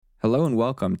Hello and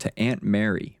welcome to Aunt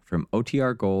Mary from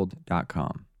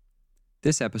OTRGold.com.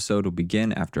 This episode will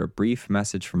begin after a brief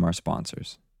message from our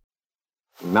sponsors.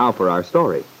 Now for our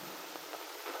story.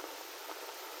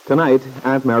 Tonight,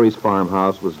 Aunt Mary's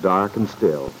farmhouse was dark and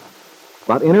still.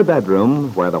 But in her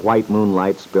bedroom, where the white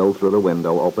moonlight spilled through the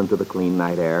window open to the clean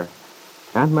night air,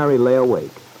 Aunt Mary lay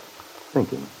awake,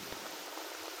 thinking.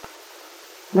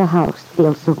 The house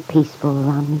feels so peaceful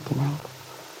around me tonight.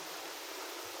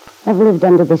 I've lived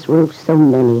under this roof so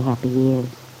many happy years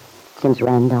since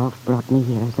Randolph brought me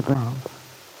here as a bride.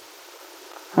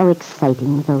 How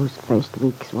exciting those first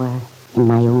weeks were in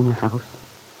my own house.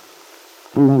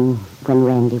 And then when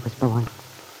Randy was born.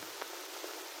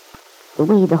 The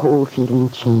way the whole feeling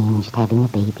changed having a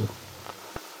baby.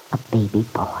 A baby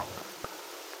boy.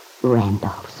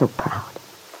 Randolph, so proud.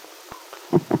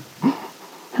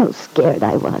 How scared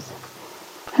I was.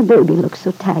 Her baby looked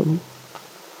so tiny.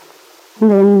 And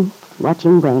then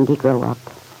watching Randy grow up.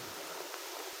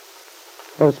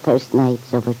 Those first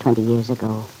nights over 20 years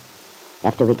ago,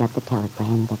 after we got the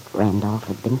telegram that Randolph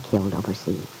had been killed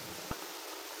overseas,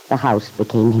 the house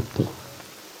became empty,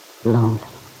 lonely.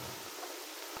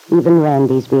 Even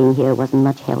Randy's being here wasn't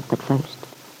much help at first.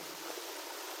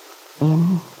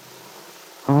 Then,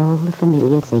 all the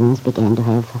familiar things began to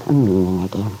have a meaning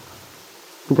again.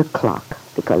 The clock,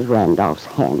 because Randolph's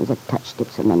hands had touched it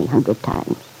so many hundred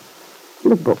times.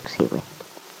 The books he read.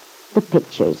 The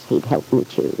pictures he'd helped me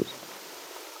choose.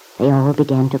 They all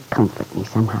began to comfort me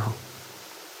somehow.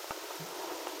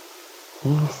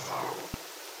 Yes.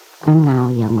 And now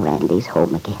young Randy's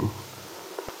home again.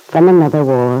 From another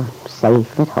war,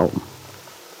 safe at home.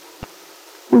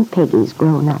 And Peggy's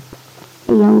grown up,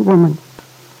 a young woman.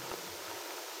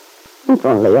 If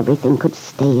only everything could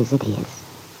stay as it is.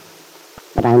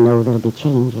 But I know there'll be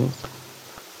changes.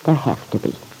 There have to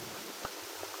be.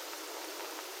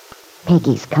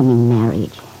 Peggy's coming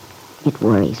marriage. It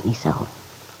worries me so.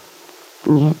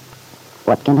 And yet,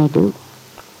 what can I do?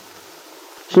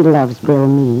 She loves Bill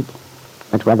Meade,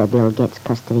 but whether Bill gets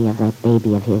custody of that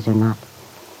baby of his or not,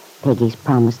 Peggy's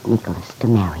promised Nicholas to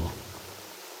marry him.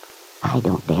 I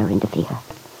don't dare interfere.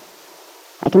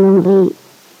 I can only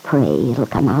pray it'll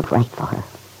come out right for her.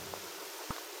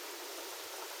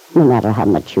 No matter how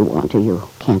much you want to, you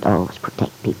can't always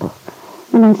protect people.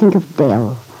 When I think of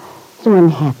Dell, so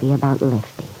unhappy about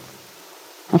Lefty,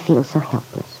 I feel so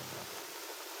helpless.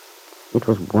 It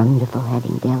was wonderful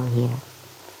having Dell here.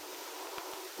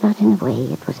 But in a way,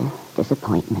 it was a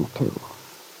disappointment, too.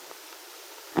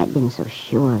 I'd been so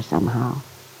sure somehow.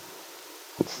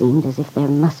 It seemed as if there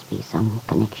must be some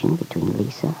connection between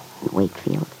Lisa and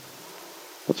Wakefield.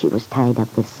 That she was tied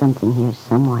up with something here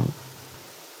some way.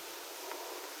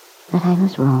 But I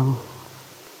was wrong.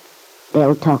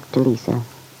 Dell talked to Lisa.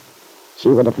 She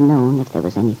would have known if there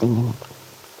was anything in it.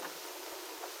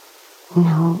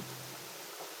 No,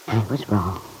 I was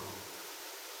wrong.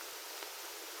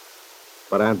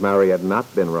 But Aunt Mary had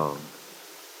not been wrong.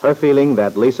 Her feeling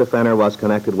that Lisa Fenner was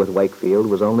connected with Wakefield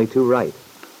was only too right,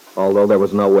 although there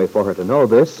was no way for her to know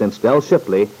this, since Dell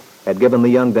Shipley had given the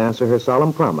young dancer her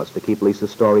solemn promise to keep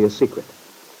Lisa's story a secret,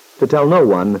 to tell no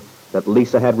one that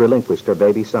Lisa had relinquished her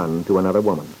baby son to another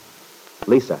woman.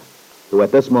 Lisa, who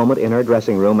at this moment in her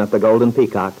dressing room at the Golden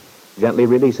Peacock gently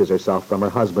releases herself from her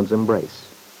husband's embrace.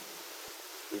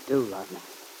 You do love me.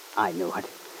 I knew it.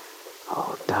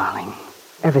 Oh, darling,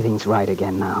 everything's right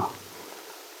again now.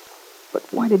 But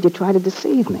why did you try to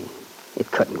deceive me?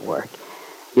 It couldn't work.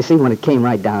 You see, when it came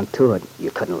right down to it,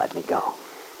 you couldn't let me go.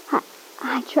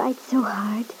 I tried so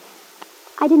hard.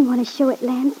 I didn't want to show it,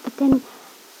 Lance, but then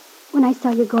when I saw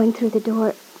you going through the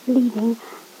door, leaving,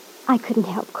 I couldn't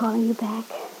help calling you back.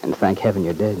 And thank heaven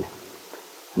you did.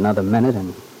 Another minute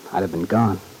and I'd have been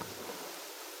gone.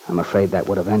 I'm afraid that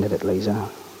would have ended it, Lisa.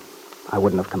 I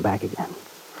wouldn't have come back again.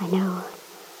 I know.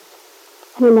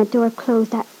 And when that door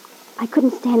closed, I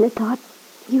couldn't stand the thought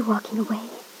of you walking away.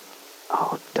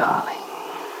 Oh, darling.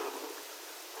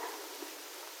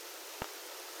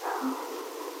 Oh,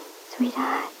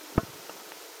 sweetheart.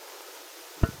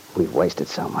 We've wasted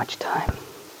so much time.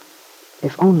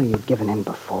 If only you'd given in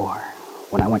before,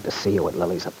 when I went to see you at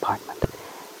Lily's apartment.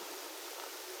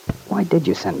 Why did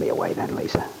you send me away then,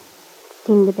 Lisa?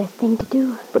 Seemed the best thing to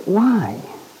do. But why?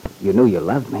 You knew you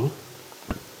loved me.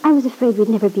 I was afraid we'd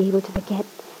never be able to forget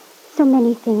so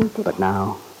many things that... But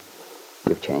now,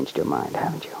 you've changed your mind,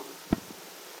 haven't you?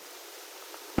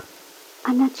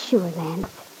 I'm not sure, Lance.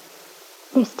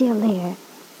 They're still there.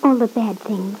 All the bad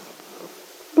things.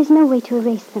 There's no way to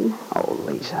erase them. Oh,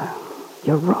 Lisa,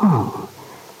 you're wrong.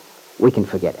 We can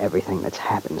forget everything that's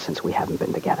happened since we haven't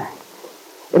been together.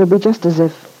 It'll be just as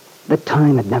if the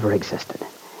time had never existed.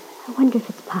 I wonder if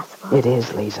it's possible. It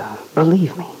is, Lisa.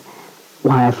 Believe me.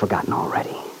 Why, I've forgotten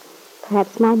already.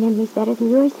 Perhaps my memory's better than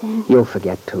yours, then. You'll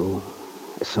forget, too.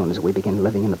 As soon as we begin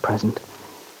living in the present,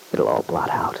 it'll all blot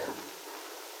out.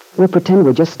 We'll pretend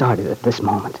we just started at this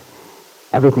moment.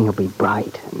 Everything will be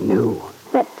bright and new.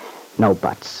 But... No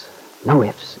buts. No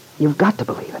ifs. You've got to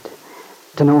believe it.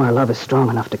 To know our love is strong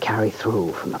enough to carry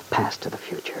through from the past to the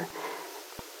future.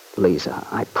 Lisa,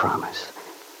 I promise.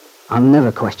 I'll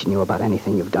never question you about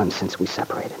anything you've done since we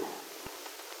separated.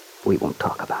 We won't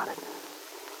talk about it.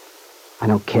 I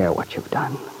don't care what you've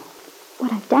done.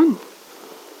 What I've done?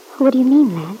 What do you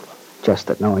mean, Lance? Just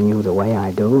that knowing you the way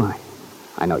I do,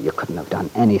 I know you couldn't have done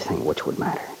anything which would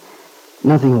matter.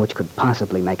 Nothing which could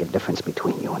possibly make a difference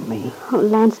between you and me. Oh,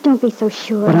 Lance, don't be so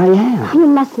sure. But I am. You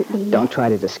mustn't be. Don't try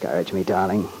to discourage me,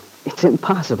 darling. It's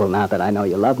impossible now that I know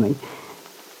you love me.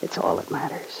 It's all that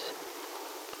matters.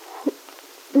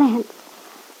 Lance,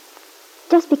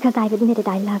 just because I've admitted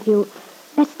I love you,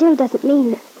 that still doesn't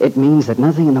mean... It means that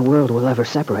nothing in the world will ever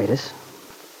separate us.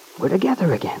 We're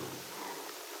together again.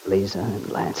 Lisa and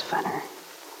Lance Fenner.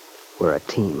 We're a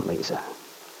team, Lisa.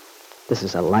 This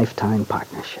is a lifetime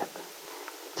partnership.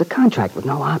 It's a contract with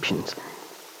no options.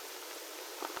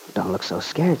 Don't look so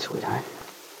scared, sweetheart.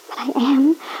 But I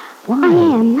am. Why? I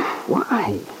am.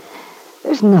 Why?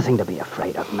 There's nothing to be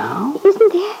afraid of now.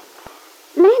 Isn't there?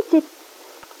 Lance,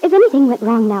 if anything went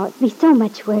wrong now, it'd be so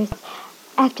much worse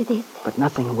after this. But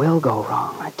nothing will go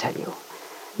wrong, I tell you.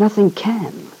 Nothing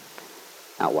can.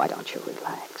 Now, why don't you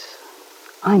relax?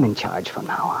 I'm in charge from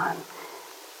now on.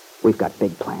 We've got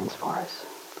big plans for us.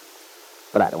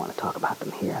 But I don't want to talk about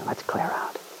them here. Let's clear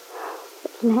out.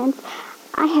 Lance,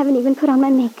 I haven't even put on my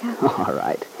makeup. All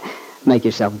right. Make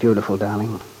yourself beautiful,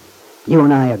 darling. You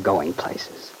and I are going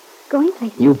places. Going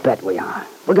places? You bet we are.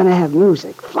 We're going to have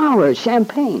music, flowers,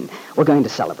 champagne. We're going to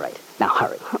celebrate. Now,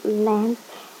 hurry. Oh, Lance,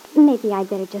 maybe I'd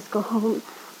better just go home.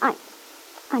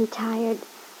 I'm tired.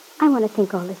 I want to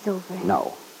think all this over.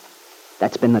 No.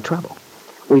 That's been the trouble.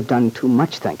 We've done too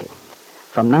much thinking.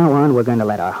 From now on, we're going to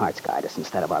let our hearts guide us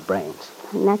instead of our brains.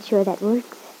 I'm not sure that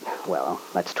works. Well,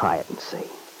 let's try it and see.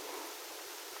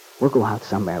 We'll go out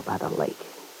somewhere by the lake.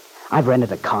 I've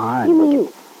rented a car and You mean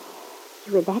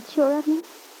you were that sure of me?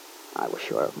 I was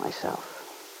sure of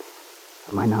myself.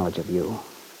 Of my knowledge of you.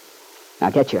 Now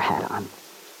get your hat on.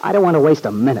 I don't want to waste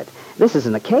a minute. This is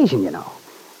an occasion, you know.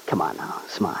 Come on now,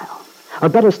 smile. Or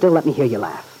better still, let me hear you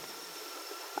laugh.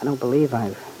 I don't believe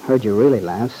I've heard you really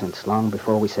laugh since long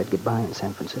before we said goodbye in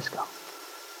San Francisco.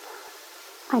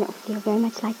 I don't feel very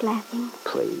much like laughing.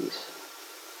 Please,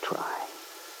 try.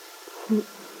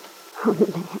 Oh,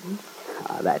 Lance.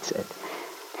 Ah, that's it.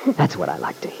 That's what I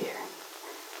like to hear.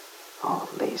 Oh,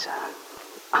 Lisa,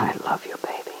 I love you,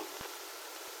 baby.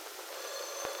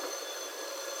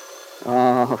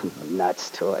 Oh, nuts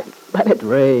to it. Let it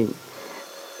ring.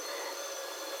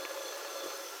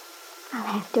 I'll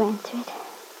have to answer it.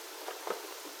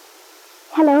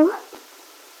 Hello?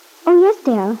 Oh, yes,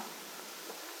 Dale.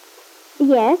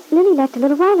 Yes, Lily left a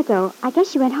little while ago. I guess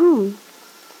she went home.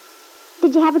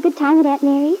 Did you have a good time at Aunt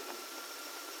Mary's?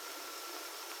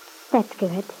 That's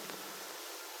good.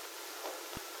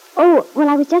 Oh, well,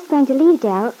 I was just going to leave,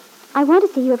 Dale. I want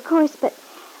to see you, of course, but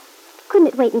couldn't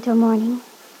it wait until morning?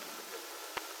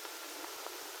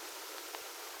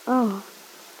 Oh.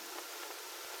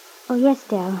 Oh, yes,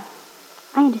 Dale.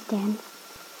 I understand.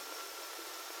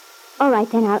 All right,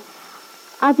 then,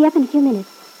 I'll be up in a few minutes.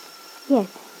 Yes.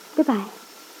 Goodbye.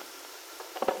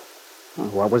 Well,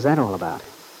 what was that all about?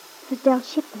 It was Del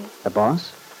Shipley. The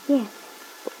boss? Yes.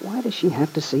 But why does she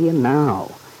have to see you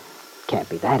now? Can't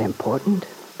be that important.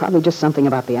 Probably just something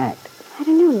about the act. I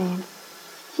don't know, Lance.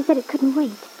 She said it couldn't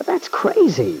wait. But that's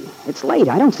crazy. It's late.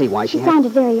 I don't see why She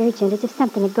sounded very urgent, as if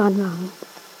something had gone wrong.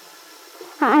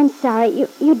 I'm sorry.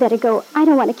 You'd better go. I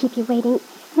don't want to keep you waiting.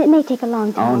 It may take a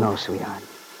long time. Oh, no, sweetheart.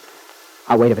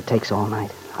 I'll wait if it takes all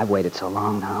night. I've waited so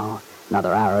long now.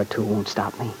 Another hour or two won't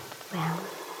stop me. Well,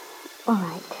 all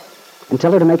right. And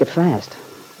tell her to make it fast.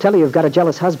 Tell her you've got a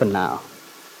jealous husband now.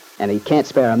 And he can't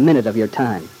spare a minute of your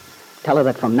time. Tell her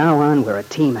that from now on, we're a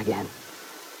team again.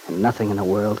 And nothing in the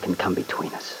world can come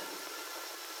between us.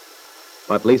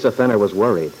 But Lisa Fenner was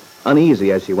worried,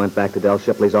 uneasy as she went back to Del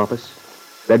Shipley's office.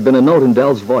 There'd been a note in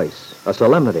Del's voice, a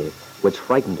solemnity, which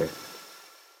frightened her.